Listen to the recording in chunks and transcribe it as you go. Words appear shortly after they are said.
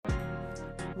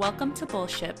Welcome to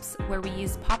Bullships, where we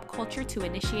use pop culture to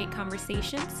initiate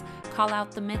conversations, call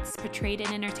out the myths portrayed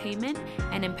in entertainment,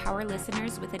 and empower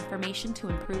listeners with information to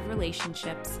improve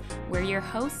relationships. We're your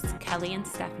hosts, Kelly and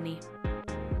Stephanie.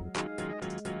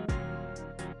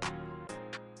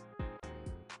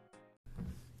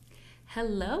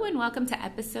 Hello and welcome to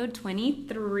episode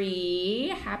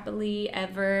 23. Happily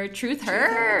ever, Truth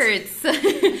Hurts.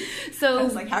 So I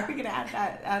was like, how are we going to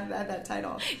add that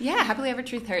title? Yeah, Happily Ever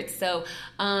Truth Hurts. So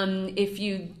if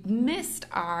you missed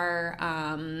our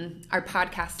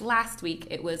podcast last week,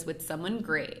 it was with Someone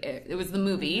Great. It was the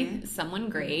movie Someone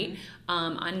Great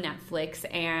on Netflix,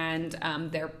 and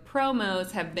their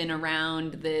promos have been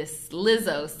around this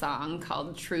Lizzo song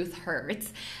called Truth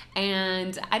Hurts.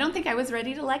 And I don't think I was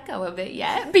ready to let go of it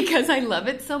yet because I love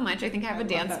it so much. I think I have a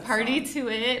dance party to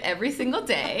it every single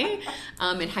day.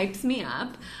 It hypes me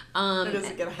up. It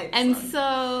doesn't get a hype and song.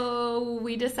 So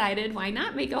we decided, why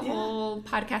not make a whole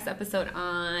podcast episode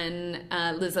on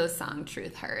Lizzo's song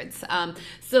Truth Hurts.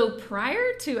 So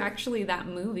prior to actually that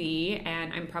movie,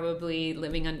 and I'm probably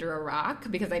living under a rock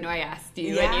because I know I asked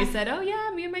you and you said, oh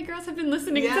yeah, me and my girls have been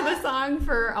listening to the song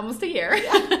for almost a year.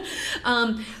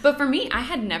 But for me, I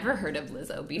had never heard of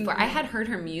Lizzo before. I had heard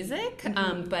her music,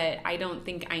 but I don't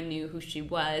think I knew who she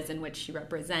was and what she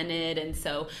represented. And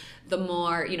so the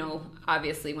more,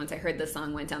 obviously once I heard the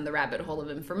song, went down the rabbit hole of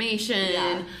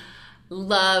information.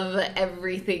 Love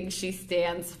everything she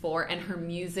stands for, and her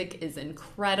music is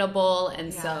incredible,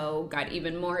 and so got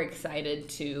even more excited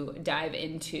to dive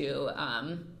into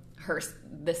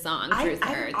the song Truth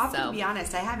Hurts. To be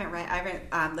honest, I haven't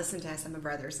listened to some of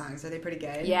her other songs. Are they pretty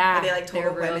good? Yeah, are they like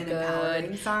total women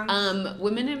empowering songs?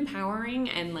 Women empowering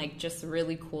and like just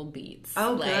really cool beats.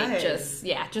 Oh, like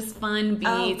good. just fun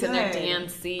beats and they're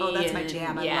dancey. Oh, that's my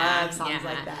jam. I love songs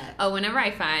like that. Oh, whenever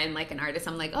I find like an artist,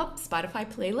 I'm like, oh,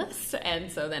 Spotify playlist,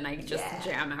 and so then I just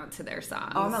jam out to their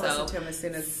songs. Oh, I'm gonna listen to them as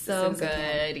soon as I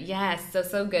can. Yes,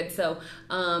 so good. So,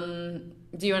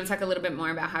 do you want to talk a little bit more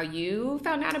about how you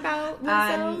found out about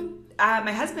Lizzo?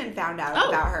 My husband found out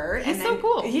about her. He's so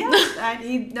cool. Yeah,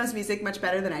 he knows music much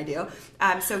better than I do.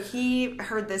 So he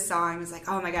heard this song and was like,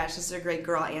 oh my gosh, this is a great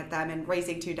girl anthem. And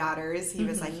raising two daughters, he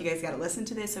was like, you guys got to listen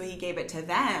to this. So he gave it to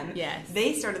them. Yes.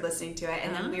 They started listening to it.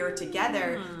 And then we were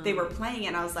together. They were playing it.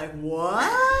 And I was like, what?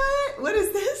 What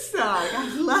is this song?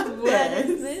 I love this. What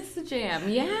is this jam?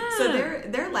 Yeah. So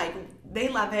they're like... They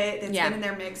love it. It's been in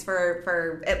their mix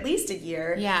for at least a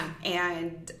year. Yeah.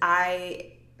 And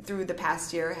I, through the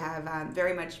past year, have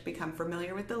very much become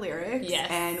familiar with the lyrics.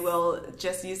 Yes. And will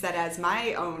just use that as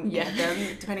my own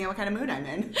anthem, depending on what kind of mood I'm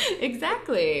in.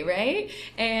 Exactly, right?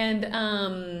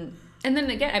 And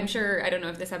then again, I'm sure, I don't know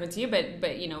if this happened to you, but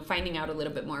finding out a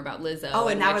little bit more about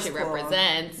Lizzo and what she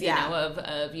represents,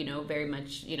 of very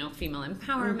much, female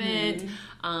empowerment,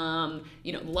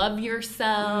 love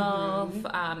yourself,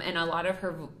 and a lot of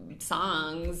her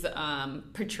songs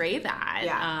portray that.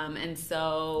 Yeah. And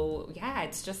so,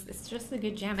 it's just a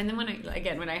good jam. And then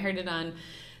when I heard it on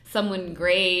Someone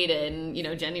Great, and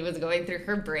Jenny was going through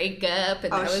her breakup,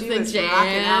 and that was the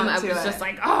jam. I was just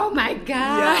like, oh my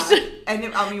gosh! Yeah. And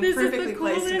this perfectly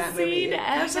placed in that movie.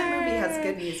 Gosh, that movie has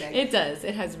good music. It does.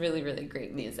 It has really, really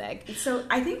great music. So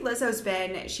I think Lizzo's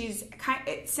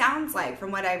it sounds like,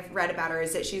 from what I've read about her,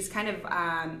 is that she's kind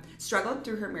of struggled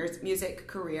through her music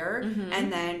career,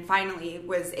 and then finally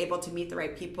was able to meet the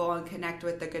right people and connect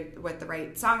with the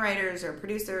right songwriters or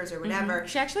producers or whatever.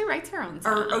 She actually writes her own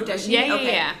songs. Oh, does she?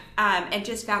 Yeah. And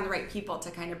just found the right people to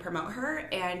kind of promote her.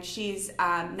 And she's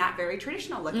not very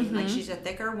traditional looking. Like, she's a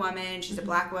thicker woman. She's a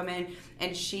black woman.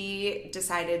 And she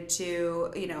decided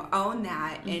to, own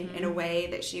that in a way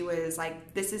that she was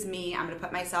like, this is me. I'm going to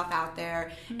put myself out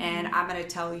there. And I'm going to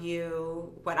tell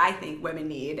you what I think women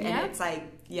need. And it's like,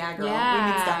 yeah, girl, we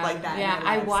need stuff like that. Yeah,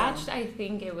 I watched, I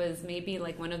think it was maybe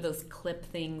like one of those clip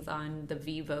things on the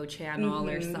Vivo channel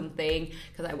or something,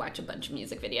 because I watch a bunch of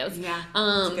music videos. Yeah,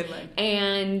 that's a good one.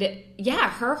 And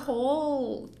her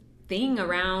whole thing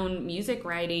around music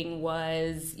writing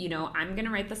was, I'm going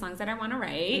to write the songs that I want to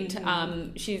write.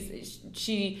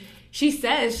 She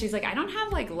says, she's like, I don't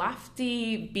have like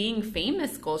lofty being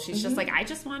famous goals. She's just like, I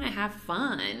just want to have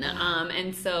fun.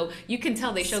 And so you can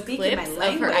tell they show clips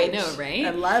of her. I know, right?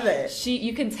 I love it.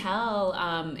 You can tell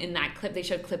in that clip, they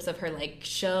showed clips of her like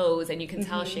shows, and you can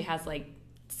tell she has like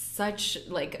such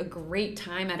like a great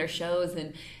time at her shows.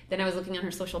 And then I was looking on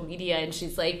her social media, and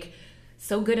she's like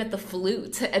so good at the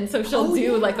flute, and so she'll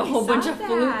do like a whole bunch of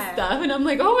flute stuff, and I'm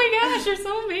like, oh my gosh, you're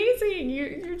so amazing.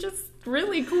 You're just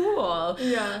really cool.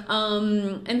 Yeah.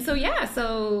 And so,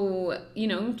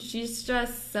 she's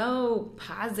just so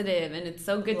positive, and it's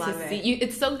so good to see you.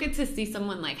 It's so good to see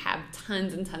someone like have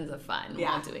tons and tons of fun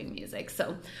while doing music.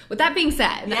 So with that being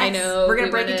said, I know we're going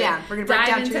to break it down. We're going to break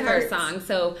down into her song.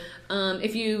 So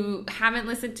if you haven't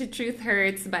listened to Truth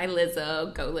Hurts by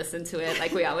Lizzo, go listen to it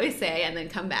like we always say, and then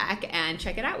come back and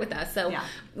check it out with us. So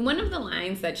one of the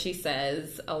lines that she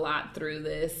says a lot through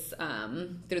this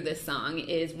song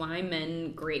is, why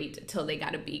men great till they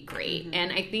gotta be great.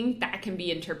 And I think that can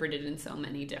be interpreted in so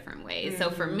many different ways. So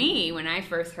for me, when I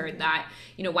first heard that,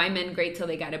 why men great till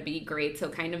they gotta be great, so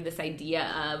kind of this idea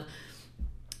of,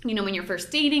 when you're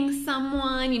first dating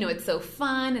someone, it's so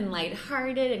fun and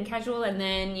lighthearted and casual, and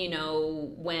then,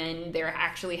 when there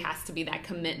actually has to be that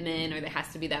commitment, or there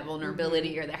has to be that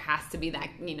vulnerability, or there has to be that,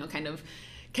 kind of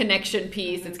connection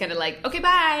piece, it's kind of like, okay,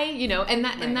 bye, and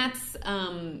that's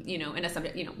in a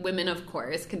subject, women, of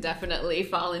course, can definitely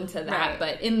fall into that,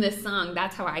 but in this song,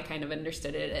 that's how I kind of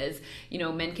understood it as,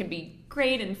 men can be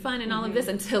great and fun and all of this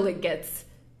until it gets,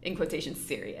 in quotations,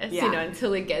 serious,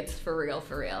 until it gets for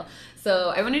real.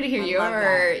 So I wanted to hear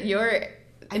your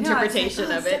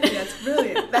interpretation of it. That's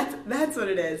brilliant. That's what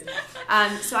it is.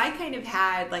 So I kind of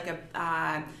had like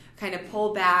a kind of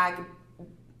pull back,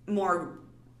 more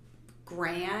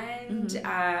grand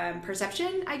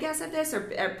perception, I guess, of this,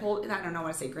 or pull. I don't know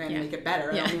what to say grand to make it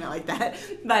better. I don't mean it like that,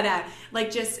 but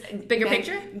like just bigger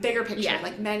picture,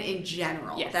 like men in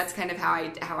general. Yes. That's kind of how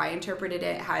I interpreted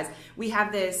it. We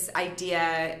have this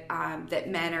idea that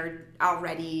men are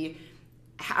already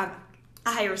have a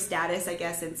higher status, I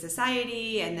guess, in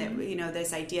society, and that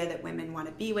this idea that women want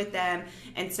to be with them,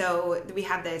 and so we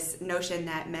have this notion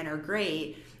that men are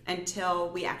great until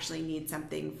we actually need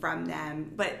something from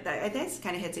them. But this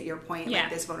kind of hits at your point,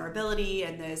 like this vulnerability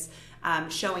and this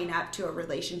showing up to a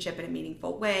relationship in a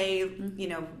meaningful way,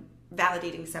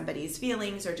 validating somebody's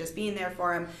feelings or just being there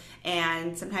for them,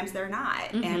 and sometimes they're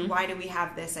not. And why do we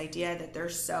have this idea that they're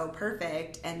so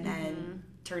perfect, and then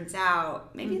turns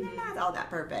out maybe they're not all that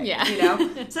perfect, So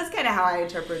that's kind of how I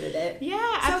interpreted it. Yeah,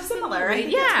 so absolutely. Similar. I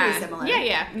think that's pretty similar.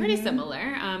 Yeah, pretty similar.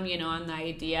 On the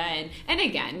idea, and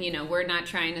again, we're not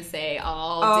trying to say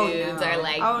all dudes are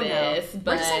like this, but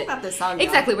we're just talking about this song.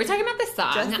 Exactly, we're talking about this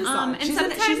song. Just the song. And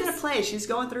she's in a play. She's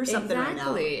going through something right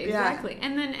now. Exactly.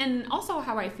 And also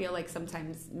how I feel like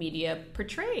sometimes media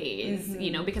portrays,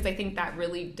 because I think that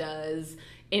really does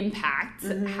impact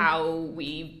how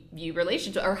we view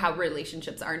relationships, or how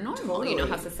relationships are normal, totally.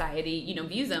 How society,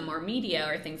 views them, or media,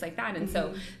 or things like that. And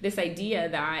so this idea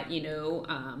that,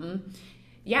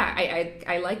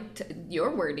 I liked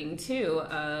your wording too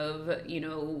of,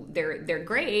 they're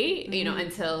great,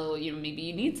 until, maybe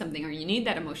you need something, or you need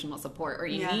that emotional support, or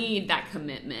you need that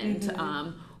commitment,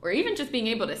 or even just being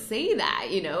able to say that,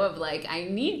 of like, I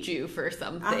need you for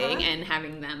something, and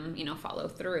having them, follow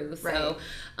through. So,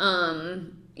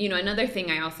 another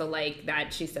thing I also like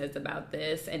that she says about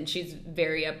this, and she's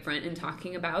very upfront in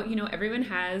talking about, everyone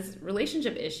has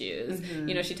relationship issues.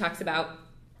 She talks about,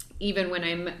 even when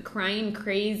I'm crying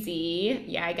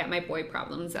crazy, I got my boy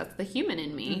problems. That's the human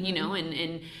in me,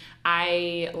 and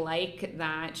I like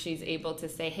that she's able to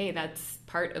say, hey, that's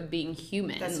part of being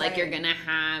human. That's like, right. You're going to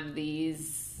have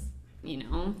these,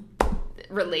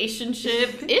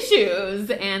 relationship issues,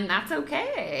 and that's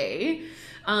okay.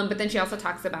 But then she also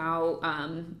talks about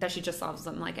that she just solves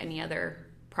them like any other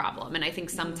problem. And I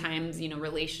think sometimes,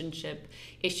 relationship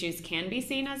issues can be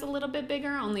seen as a little bit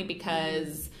bigger, only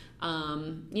because,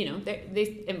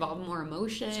 they involve more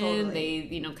emotion. Totally.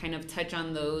 They, kind of touch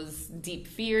on those deep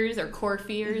fears or core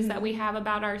fears that we have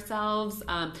about ourselves.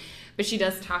 But she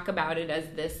does talk about it as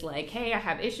this, like, hey, I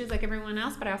have issues like everyone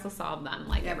else, but I also solve them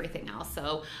like everything else.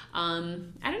 So, I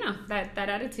don't know, that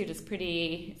attitude is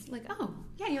pretty, it's like, oh,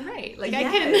 yeah, you're right. Like, I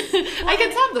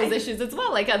can solve those issues as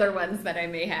well, like other ones that I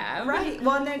may have. Right.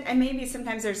 Well, and maybe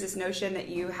sometimes there's this notion that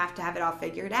you have to have it all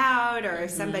figured out, or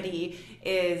if somebody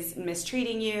is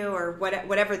mistreating you, or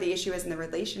whatever the issue is in the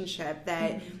relationship,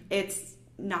 that it's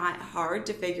not hard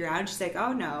to figure out. She's like,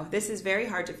 oh no, this is very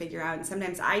hard to figure out, and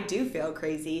sometimes I do feel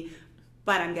crazy,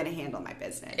 but I'm going to handle my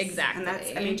business. Exactly. And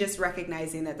that's, just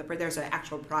recognizing that there's an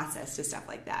actual process to stuff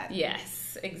like that.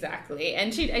 Yes, exactly.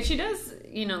 And she does,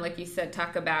 like you said,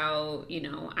 talk about,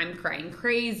 I'm crying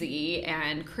crazy,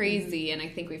 and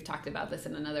I think we've talked about this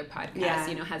in another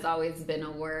podcast, has always been a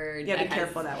word. Yeah, be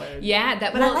careful that word. Yeah.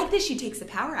 But I like that she takes the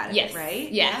power out of it,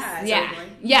 right? Yes.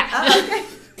 Yeah. Oh, okay.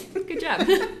 Good job.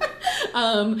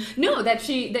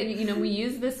 We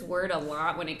use this word a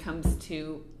lot when it comes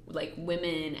to like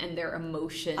women and their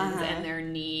emotions and their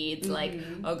needs, like,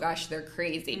 oh gosh, they're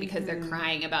crazy because they're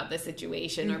crying about the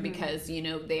situation, or because, you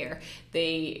know,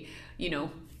 they you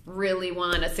know, really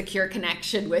want a secure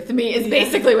connection with me is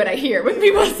basically what I hear when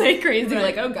people say crazy,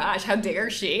 like, oh gosh, how dare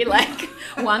she, like,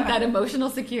 want that emotional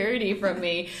security from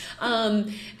me.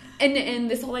 And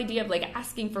this whole idea of like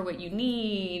asking for what you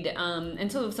need,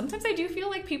 and so sometimes I do feel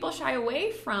like people shy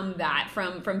away from that,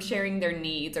 from sharing their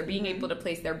needs or being able to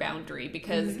place their boundary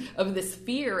because of this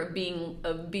fear of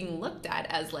being looked at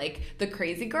as like the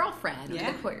crazy girlfriend, or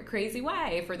the crazy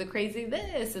wife, or the crazy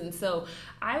this. And so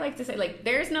I like to say, like,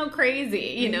 there's no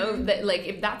crazy, you know, that like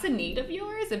if that's a need of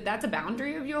yours, if that's a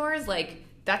boundary of yours, like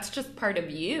that's just part of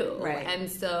you, right? And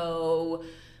so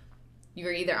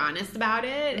you're either honest about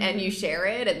it and you share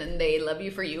it, and then they love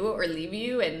you for you or leave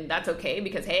you, and that's okay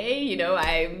because, hey, you know,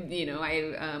 I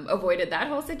avoided that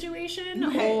whole situation,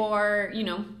 or, you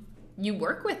know, you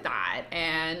work with that.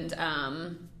 And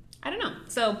I don't know.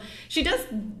 So she does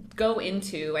go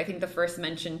into, I think the first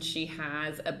mention she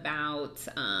has about,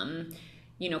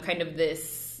 you know, kind of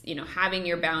this, you know, having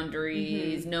your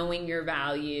boundaries, knowing your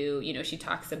value. You know, she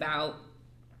talks about,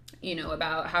 you know,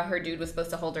 about how her dude was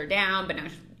supposed to hold her down, but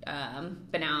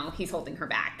now he's holding her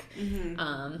back.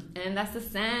 And that's the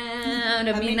sound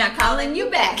of me not calling you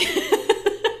back.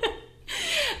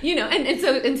 You know, and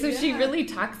so she really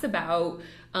talks about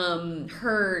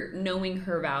her knowing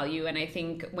her value. And I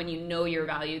think when you know your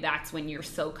value, that's when you're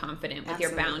so confident with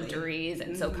your boundaries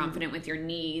and so confident with your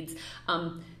needs.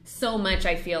 So much,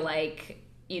 I feel like,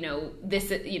 you know,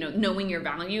 this, you know, knowing your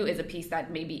value is a piece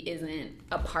that maybe isn't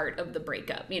a part of the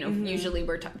breakup. You know, usually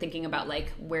we're thinking about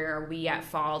like, where are we at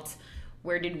fault?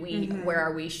 Where did we, where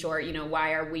are we short? You know,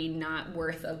 why are we not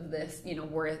worth of this, you know,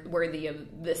 worthy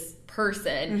of this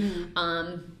person?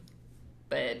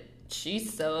 But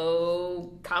she's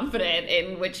so confident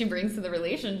in what she brings to the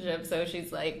relationship. So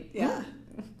she's like,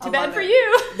 too bad for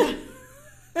you.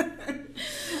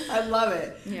 I love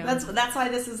it. Yeah. That's why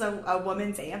this is a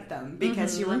woman's anthem,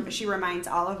 because she reminds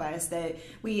all of us that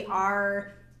we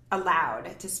are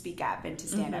allowed to speak up and to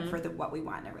stand up for what we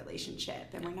want in a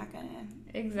relationship, and we're not gonna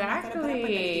put up with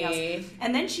anything else.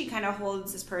 And then she kind of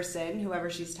holds this person, whoever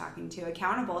she's talking to,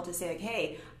 accountable to say, like,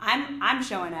 hey, I'm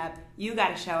showing up, you got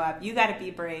to show up, you got to be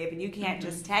brave, and you can't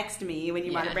just text me when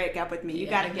you want to break up with me, you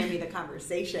got to give me the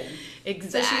conversation.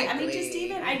 Exactly.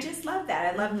 So I just love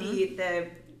that. I love the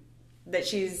that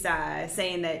she's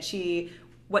saying that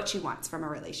what she wants from a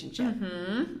relationship.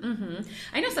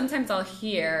 I know sometimes I'll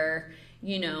hear,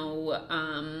 you know,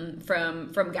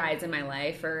 from guys in my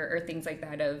life or things like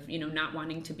that, of, you know, not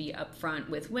wanting to be upfront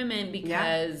with women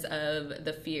because of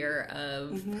the fear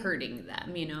of hurting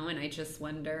them, you know. And I just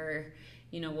wonder,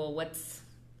 you know, well, what's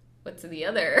the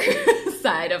other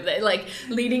side of it? Like,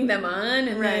 leading them on,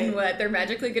 and then what? They're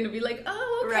magically going to be like,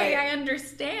 oh, okay, I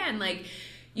understand. Like,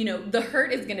 you know, the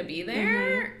hurt is going to be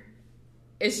there.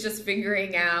 It's just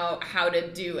figuring out how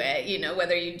to do it, you know,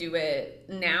 whether you do it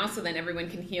now so then everyone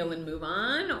can heal and move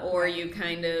on, or you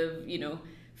kind of, you know,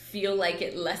 feel like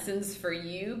it lessens for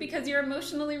you because you're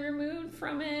emotionally removed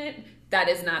from it. That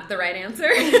is not the right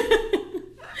answer.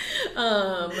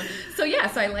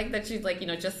 So I like that she's like, you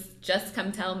know, just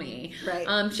come tell me.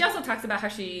 Right. She also talks about how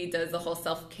she does the whole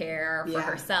self-care for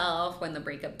herself when the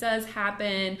breakup does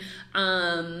happen.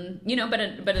 You know, but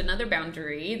another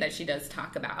boundary that she does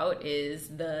talk about is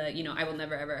the, you know, I will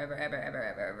never, ever, ever, ever, ever,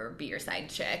 ever, ever be your side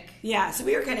chick. Yeah. So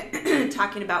we were kind of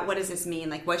talking about, what does this mean?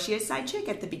 Like, was she a side chick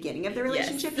at the beginning of the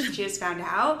relationship? She just found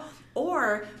out.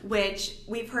 Or, which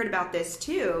we've heard about this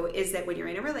too, is that when you're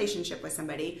in a relationship with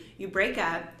somebody, you break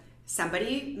up,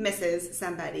 somebody misses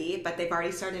somebody, but they've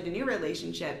already started a new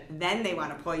relationship, then they want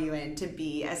to pull you in to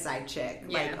be a side chick.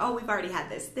 Yeah. Like, oh, we've already had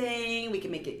this thing, we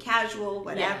can make it casual,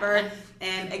 whatever. Yeah.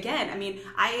 And again, I mean,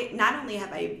 I not only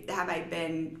have I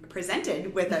been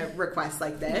presented with a request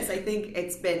like this, I think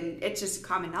it's just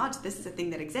common knowledge this is a thing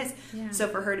that exists. Yeah. So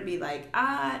for her to be like,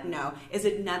 no, is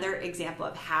another example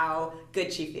of how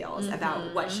good she feels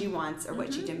about what she wants or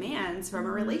what she demands from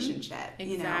a relationship.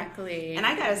 Exactly. You know? And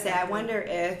I gotta say, I wonder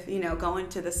if, you know, going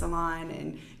to the salon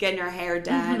and getting her hair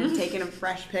done and taking a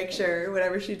fresh picture,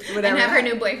 whatever. And have her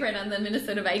new boyfriend on the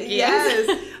Minnesota Vikings.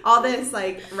 Yes. All this,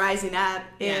 like, rising up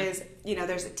is, you know,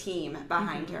 there's a team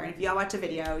behind her. And if y'all watch a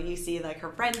video, you see, like, her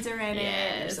friends are in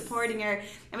it, they're supporting her.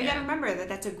 And we gotta remember that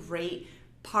that's a great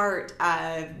part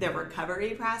of the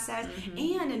recovery process,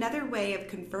 and another way of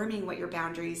confirming what your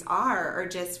boundaries are, or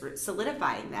just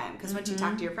solidifying them. Because once you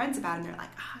talk to your friends about them, they're like,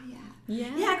 oh,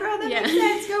 yeah, girl, that makes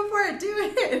sense. Go for it. Do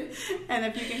it. And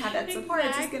if you can have that support,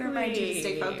 it's just going to remind you to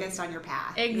stay focused on your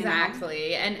path.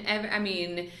 Exactly. You know? And I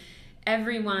mean,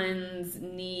 everyone's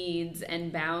needs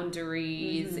and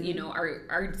boundaries, you know,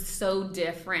 are so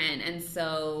different. And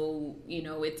so, you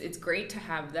know, it's great to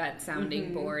have that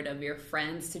sounding board of your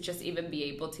friends to just even be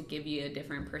able to give you a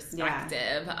different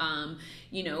perspective.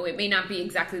 You know, it may not be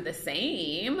exactly the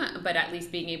same, but at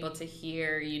least being able to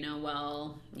hear, you know,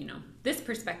 well, you know, this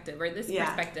perspective or this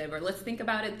perspective, or let's think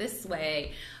about it this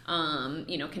way,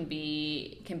 you know, can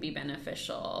be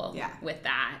beneficial with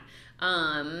that.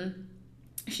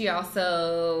 She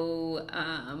also,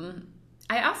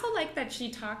 I also like that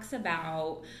she talks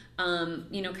about,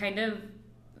 you know, kind of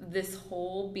this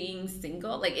whole being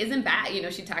single, like, isn't bad. You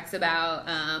know, she talks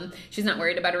about, she's not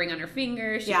worried about a ring on her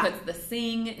finger. She puts the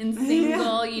sing in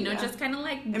single, you know, just kind of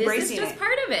like, this is just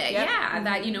part of it.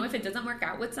 That, you know, if it doesn't work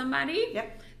out with somebody,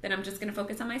 then I'm just going to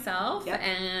focus on myself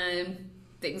and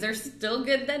things are still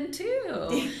good then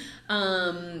too.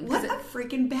 What a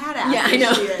freaking badass I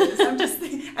know. she is. I'm just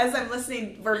as I'm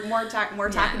listening, we're more talking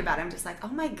about it, I'm just like, oh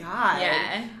my god,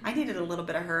 I needed a little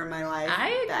bit of her in my life.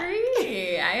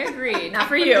 I agree. Not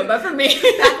for you, but for me.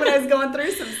 Back when I was going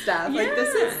through some stuff, like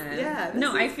this is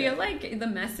I feel like the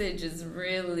message is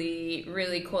really,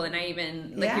 really cool. And I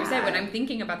even, like you said, when I'm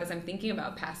thinking about this, I'm thinking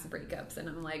about past breakups, and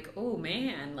I'm like, oh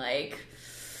man, like,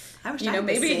 I wish you know,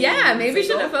 maybe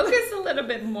should have focused a little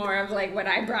bit more of like what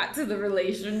I brought to the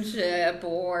relationship,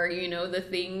 or, you know, the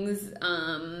things,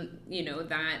 you know,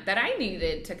 that I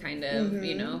needed to kind of,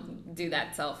 you know, do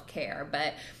that self-care.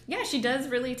 But yeah, she does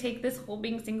really take this whole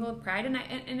being single pride.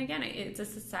 And again, it's a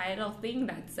societal thing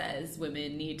that says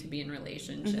women need to be in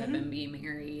relationship and be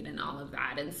married and all of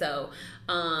that. And so,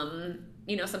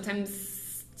 you know, sometimes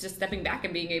just stepping back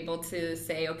and being able to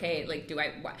say, okay, like,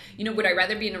 would I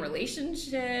rather be in a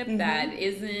relationship that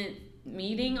isn't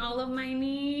meeting all of my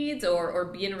needs, or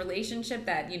be in a relationship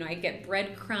that, you know, I get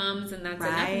breadcrumbs and that's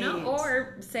enough? No,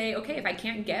 or say, okay, if I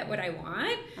can't get what I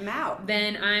want, I'm out.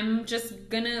 Then I'm just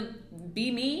gonna be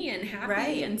me and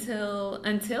happy until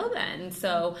then.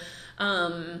 So,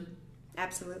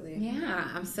 absolutely.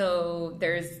 Yeah. So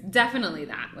there's definitely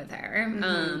that with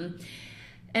her.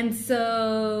 And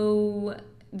so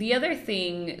the other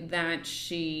thing that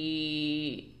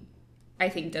she, I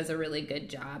think, does a really good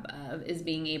job of is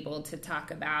being able to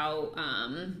talk about,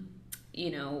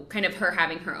 you know, kind of her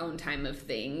having her own time of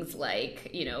things,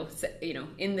 like, you know,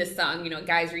 in this song, you know,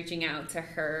 guys reaching out to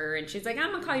her and she's like,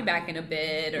 I'm gonna call you back in a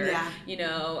bit, or, you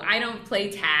know, I don't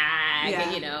play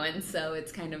tag, you know, and so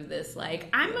it's kind of this, like,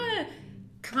 I'm gonna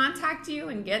contact you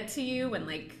and get to you when,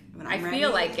 like, when I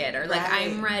feel like it, or like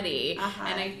I'm ready.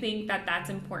 And I think that that's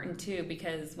important too,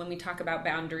 because when we talk about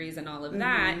boundaries and all of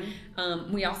that,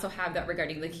 we also have that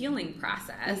regarding the healing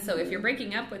process. So if you're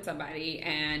breaking up with somebody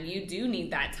and you do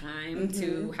need that time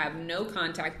to have no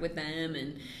contact with them,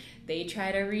 and they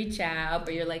try to reach out,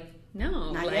 but you're like,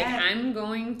 no, not like yet. I'm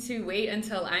going to wait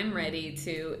until I'm ready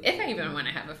to, if I even want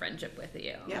to have a friendship with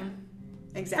you.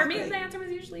 Exactly. For me, the answer was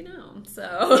usually no.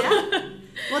 So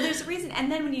well, there's a reason.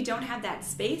 And then when you don't have that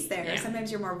space there,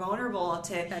 sometimes you're more vulnerable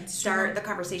to start the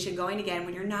conversation going again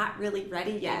when you're not really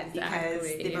ready yet, because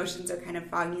the emotions are kind of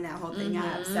fogging that whole thing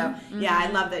up. So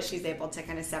I love that she's able to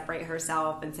kind of separate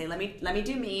herself and say, let me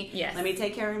do me. Let me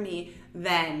take care of me.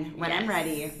 Then when I'm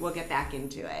ready, we'll get back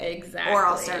into it. Exactly. Or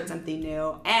I'll start something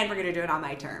new, and we're going to do it on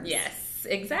my terms. Yes.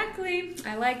 Exactly.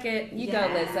 I like it. You go,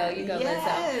 Lizzo. You go,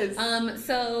 Lizzo.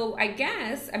 So I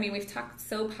guess, I mean, we've talked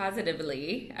so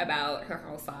positively about her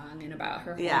whole song and about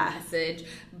her whole message,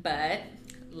 but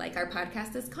like our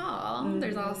podcast is called,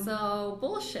 there's also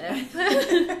bullshit.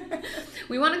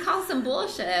 We want to call some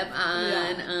bullshit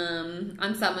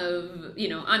on some of, you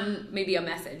know, on maybe a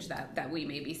message that we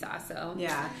maybe saw. So do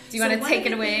you want to take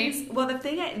it away? Well, the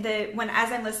thing,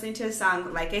 as I'm listening to a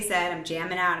song, like I said, I'm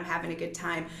jamming out, I'm having a good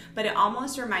time, but it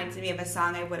almost reminds me of a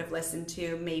song I would have listened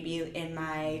to maybe in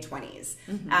my 20s.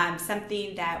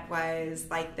 Something that was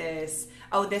like this,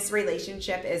 this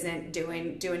relationship isn't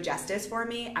doing justice for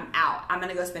me. I'm out. I'm going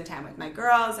to go spend time with my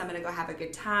girls. I'm going to go have a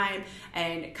good time,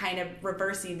 and kind of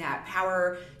reversing that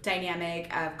power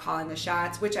dynamic of calling the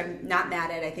shots, which I'm not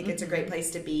mad at. I think it's a great place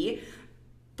to be.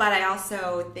 But I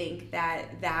also think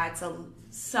that that's a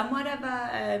somewhat of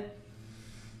a,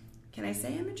 can I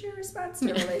say, immature response to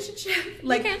a relationship?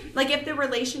 Like if the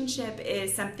relationship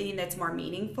is something that's more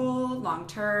meaningful,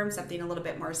 long-term, something a little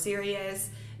bit more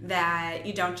serious, that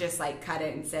you don't just like cut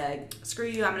it and say, screw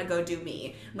you, I'm going to go do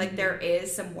me. Like there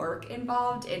is some work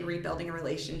involved in rebuilding a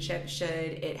relationship should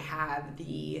it have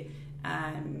the,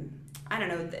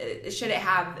 should it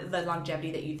have the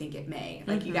longevity that you think it may.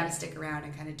 Like you got to stick around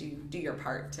and kind of do your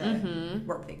part to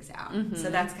work things out. So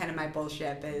that's kind of my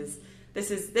bullshit is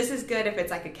this is good if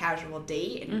it's like a casual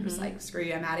date and you're just like, screw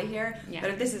you, I'm out of here. Yeah.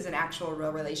 But if this is an actual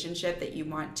real relationship that you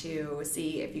want to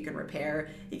see if you can repair,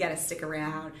 you got to stick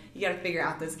around. You got to figure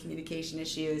out those communication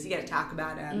issues. You got to talk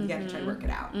about them. You got to try to work it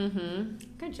out.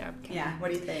 Good job, Kim. Yeah.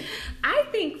 What do you think? I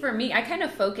think for me, I kind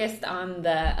of focused on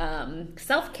the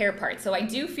self-care part. So I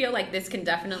do feel like this can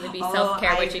definitely be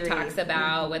self-care, which she talks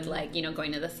about with like, you know,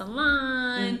 going to the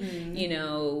salon, you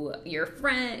know, your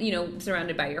friend, you know,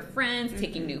 surrounded by your friends,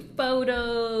 taking new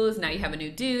photos. Now you have a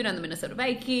new dude on the Minnesota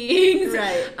Vikings.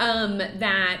 Right.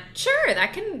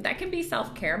 That can be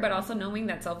self-care, but also knowing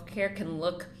that self-care can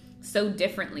look so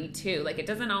differently too. Like it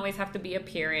doesn't always have to be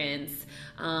appearance.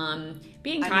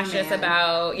 Being cautious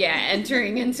about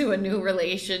entering into a new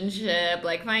relationship,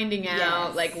 like finding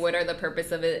out like what are the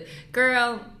purpose of it.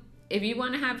 Girl, if you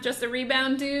want to have just a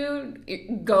rebound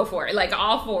dude, go for it. Like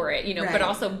all for it, you know, but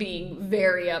also being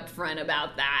very upfront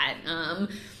about that.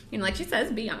 You know, like she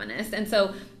says, be honest. And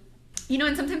so, you know,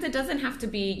 and sometimes it doesn't have to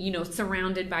be, you know,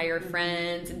 surrounded by your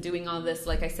friends and doing all this,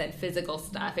 like I said, physical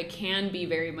stuff. It can be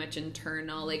very much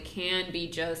internal. It can be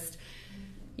just,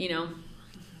 you know,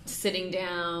 sitting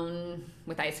down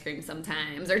with ice cream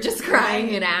sometimes or just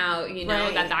crying it out, you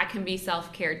know, that can be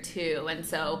self-care too. And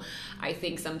so I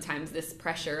think sometimes this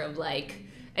pressure of like,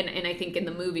 and I think in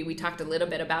the movie we talked a little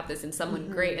bit about this in Someone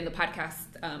Great in the podcast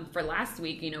for last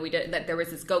week, you know, we did that there was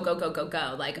this go.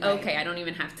 Like, okay, I don't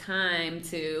even have time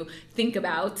to think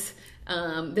about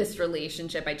this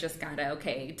relationship. I just gotta,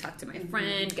 talk to my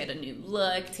friend, get a new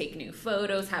look, take new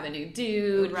photos, have a new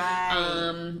dude.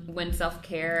 When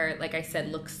self-care, like I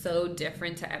said, looks so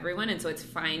different to everyone. And so it's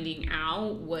finding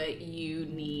out what you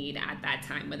need at that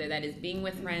time, whether that is being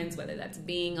with friends, whether that's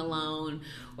being alone,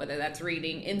 whether that's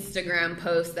reading Instagram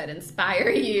posts that inspire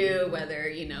you, whether,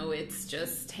 you know, it's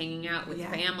just hanging out with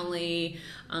family,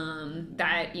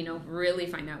 that, you know, really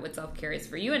find out what self-care is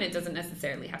for you. And it doesn't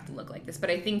necessarily have to look like this, but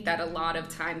I think that a lot of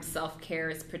times self-care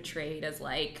is portrayed as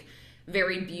like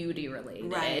very beauty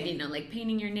related, you know, like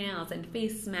painting your nails and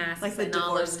face masks, like the and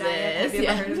all of divorce diet. this. Have you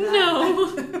ever heard of that? No.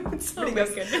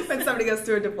 When somebody goes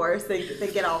through a divorce,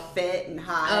 they get all fit and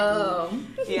hot. Oh,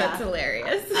 that's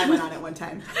hilarious. I went on it one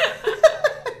time.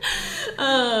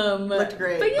 Looked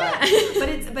great,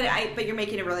 but you're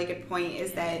making a really good point.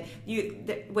 Is that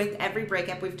with every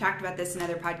breakup, we've talked about this in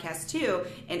other podcasts too.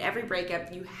 In every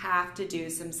breakup, you have to do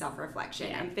some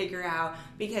self-reflection and figure out,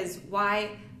 because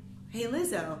why. Hey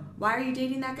Lizzo, why are you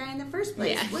dating that guy in the first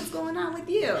place? What's going on with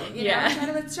you? You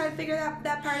know, let's try to figure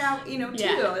that part out, you know,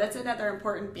 too. That's another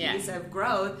important piece of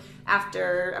growth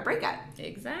after a breakup.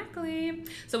 Exactly.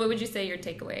 So what would you say your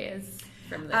takeaway is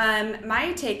from this?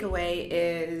 My takeaway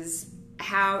is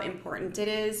how important it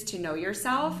is to know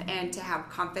yourself and to have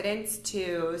confidence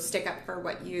to stick up for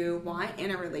what you want in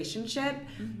a relationship,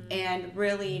 and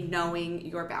really knowing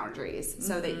your boundaries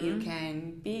so that you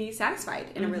can be satisfied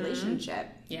in a relationship.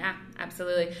 Yeah,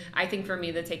 absolutely. I think for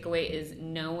me, the takeaway is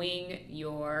knowing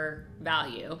your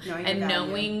value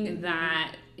knowing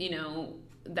that, you know,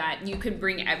 that you could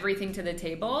bring everything to the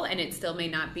table and it still may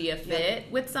not be a fit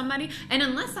with somebody. And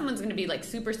unless someone's going to be like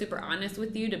super, super honest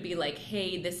with you to be like,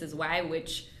 hey, this is why,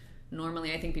 which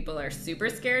normally I think people are super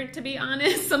scared to be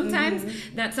honest sometimes,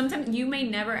 that sometimes you may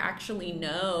never actually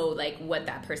know like what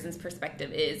that person's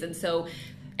perspective is. And so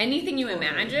anything you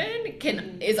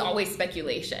imagine is always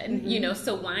speculation, you know,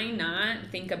 so why not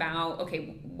think about,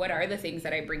 okay, what are the things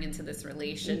that I bring into this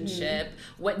relationship?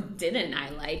 What didn't I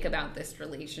like about this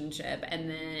relationship? And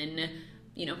then,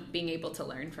 you know, being able to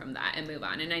learn from that and move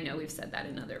on. And I know we've said that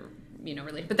in other, you know,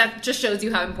 but that just shows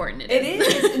you how important it is.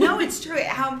 It is. No, it's true.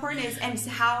 How important it is, and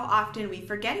how often we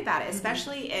forget about it,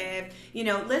 especially if, you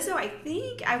know, Lizzo, I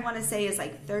think I want to say is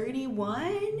like 31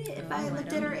 if I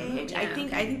looked at her age. Yeah. I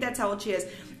think that's how old she is.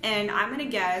 And I'm going to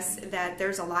guess that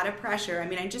there's a lot of pressure. I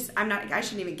mean, I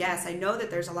shouldn't even guess. I know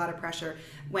that there's a lot of pressure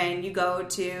when you go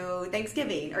to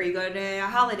Thanksgiving or you go to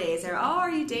holidays, or, oh, are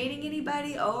you dating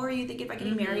anybody? Oh, are you thinking about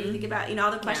getting married? You think about, you know,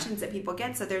 all the questions that people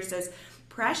get. So there's this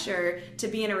pressure to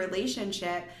be in a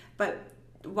relationship, but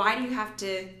why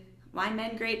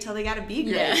men great till they gotta be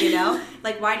great, you know?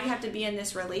 Like, why do you have to be in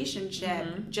this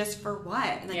relationship just for what?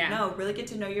 And like, no, really get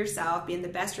to know yourself, be in the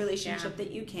best relationship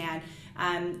that you can.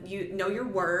 You know your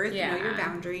worth, know your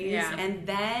boundaries, and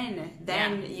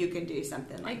then you can do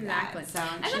something like that. So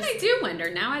and then I do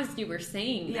wonder now, as you were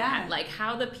saying that, like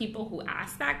how the people who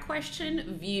ask that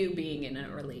question view being in a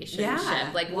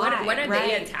relationship. Like what are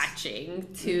they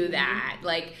attaching to that?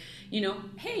 Like, you know,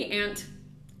 hey, Aunt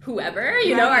whoever,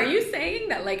 you know, are you saying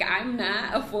that like I'm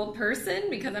not a full person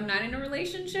because I'm not in a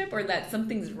relationship, or that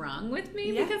something's wrong with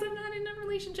me because I'm not in a relationship?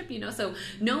 relationship, so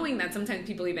knowing that sometimes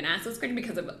people even ask those questions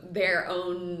because of their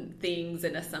own things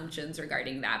and assumptions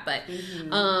regarding that. But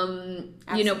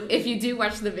if you do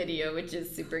watch the video, which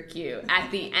is super cute, at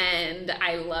the end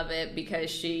I love it because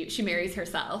she marries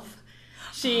herself.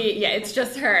 It's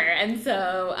just her. And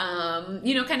so,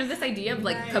 kind of this idea of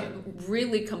like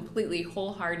really completely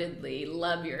wholeheartedly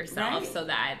love yourself so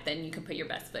that then you can put your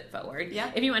best foot forward.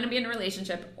 Yeah. If you want to be in a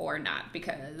relationship or not,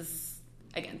 because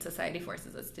again, society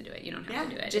forces us to do it. You don't have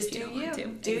to do it. Just if you do don't want to.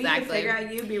 Do you, figure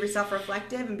out you, be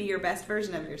self-reflective, and be your best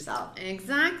version of yourself.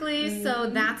 Exactly. Mm-hmm. So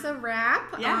that's a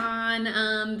wrap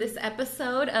on this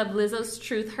episode of Lizzo's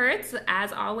Truth Hurts.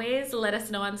 As always, let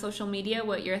us know on social media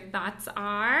what your thoughts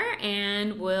are,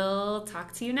 and we'll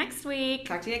talk to you next week.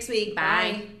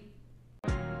 Bye.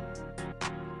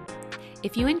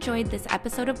 If you enjoyed this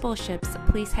episode of Bullships,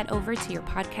 please head over to your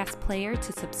podcast player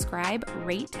to subscribe,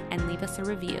 rate, and leave us a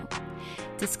review.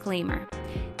 Disclaimer: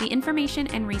 the information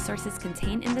and resources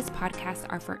contained in this podcast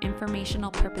are for informational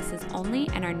purposes only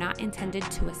and are not intended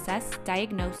to assess,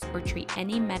 diagnose, or treat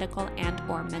any medical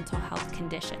and/or mental health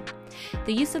condition.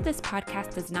 The use of this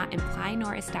podcast does not imply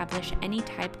nor establish any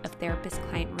type of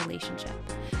therapist-client relationship.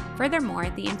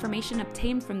 Furthermore, the information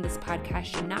obtained from this podcast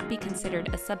should not be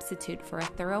considered a substitute for a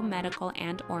thorough medical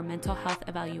and/or mental health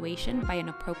evaluation by an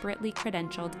appropriately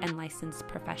credentialed and licensed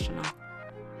professional.